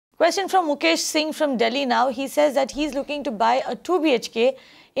Question from Mukesh Singh from Delhi now. He says that he's looking to buy a 2 BHK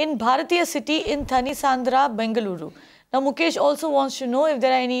in Bhartiya City in Thanisandra, Bengaluru. Now, Mukesh also wants to know if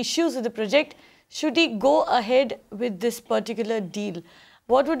there are any issues with the project. Should he go ahead with this particular deal?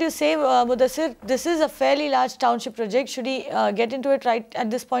 What would you say, Mudassir? This is a fairly large township project. Should he get into it right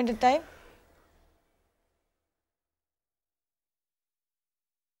at this point in time?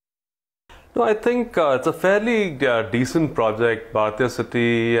 No, I think it's a fairly decent project, Bhartiya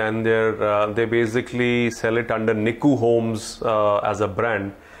City, and they basically sell it under Niku Homes as a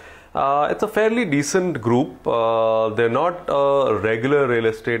brand. It's a fairly decent group. They're not a regular real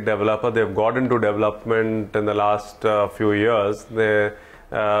estate developer. They've got into development in the last few years. They've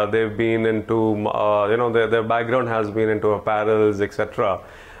been into, their background has been into apparels, etc.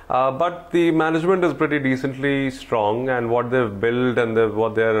 But the management is pretty decently strong, and what they've built and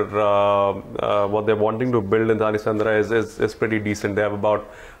what they're wanting to build in Thanisandra is pretty decent. They have about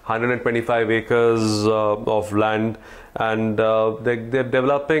 125 acres of land, and they're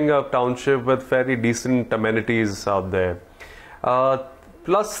developing a township with fairly decent amenities out there.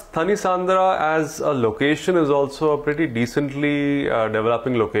 Plus, Thanisandra as a location is also a pretty decently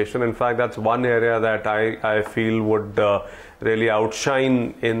developing location. In fact, that's one area that I feel would really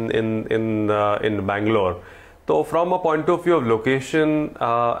outshine in Bangalore. So, from a point of view of location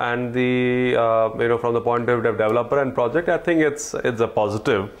and the from the point of view of developer and project, I think it's a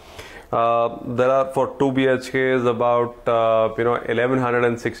positive. There are for 2 BHKs about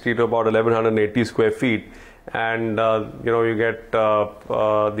 1160 to about 1180 square feet. And you get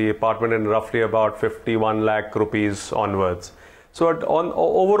the apartment in roughly about 51 lakh rupees onwards. So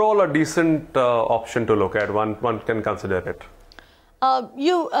overall a decent option to look at. One can consider it.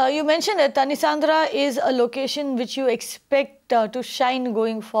 You mentioned that Thanisandra is a location which you expect to shine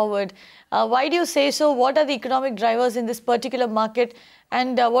going forward. Why do you say so? What are the economic drivers in this particular market,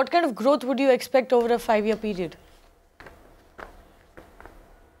 and what kind of growth would you expect over a 5-year period?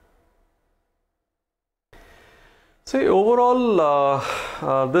 See, overall,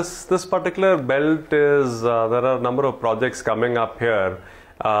 this particular belt is there are a number of projects coming up here.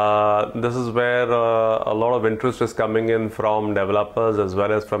 This is where a lot of interest is coming in from developers as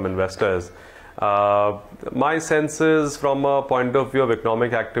well as from investors. My sense is, from a point of view of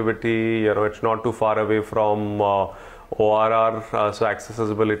economic activity, it's not too far away from ORR, so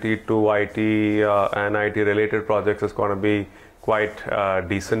accessibility to IT and IT related projects is going to be quite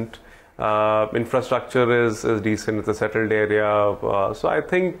decent. Infrastructure is decent. It's a settled area. So I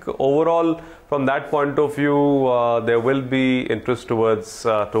think overall, from that point of view, there will be interest towards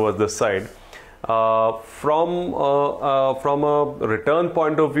this side. From a return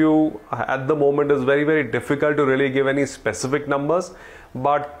point of view, at the moment it's very difficult to really give any specific numbers.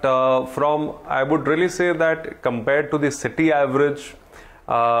 But I would really say that compared to the city average,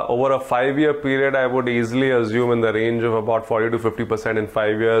 over a 5-year period, I would easily assume in the range of about 40 to 50% in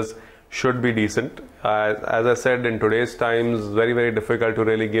 5 years should be decent. As I said, in today's times, very difficult to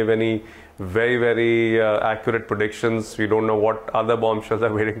really give any very accurate predictions. We don't know what other bombshells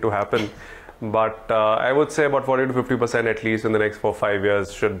are waiting to happen. But I would say about 40 to 50% at least in the next 4-5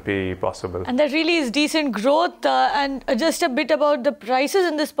 years should be possible. And that really is decent growth. And just a bit about the prices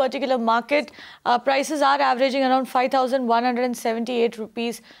in this particular market. Prices are averaging around 5,178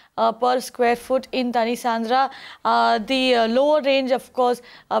 rupees per square foot in Thanisandra. The lower range, of course,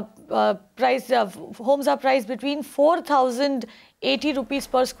 homes are priced between 4,080 rupees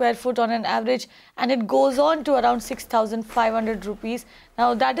per square foot on an average, and it goes on to around 6,500 rupees.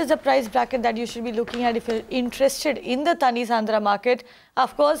 Now, that is the price bracket that you should be looking at if you're interested in the Thanisandra market.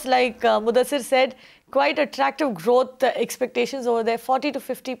 Of course, like Mudassir said, quite attractive growth expectations over there, 40 to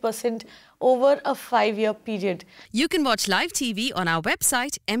 50% over a 5-year period. You can watch live TV on our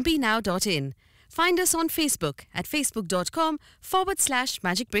website mpnow.in. Find us on Facebook at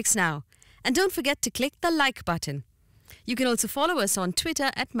facebook.com/magicbricksnow. And don't forget to click the like button. You can also follow us on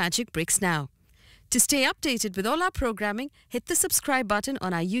Twitter at magicbricksnow. To stay updated with all our programming, hit the subscribe button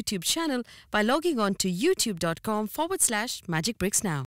on our YouTube channel by logging on to youtube.com/magicbricksnow.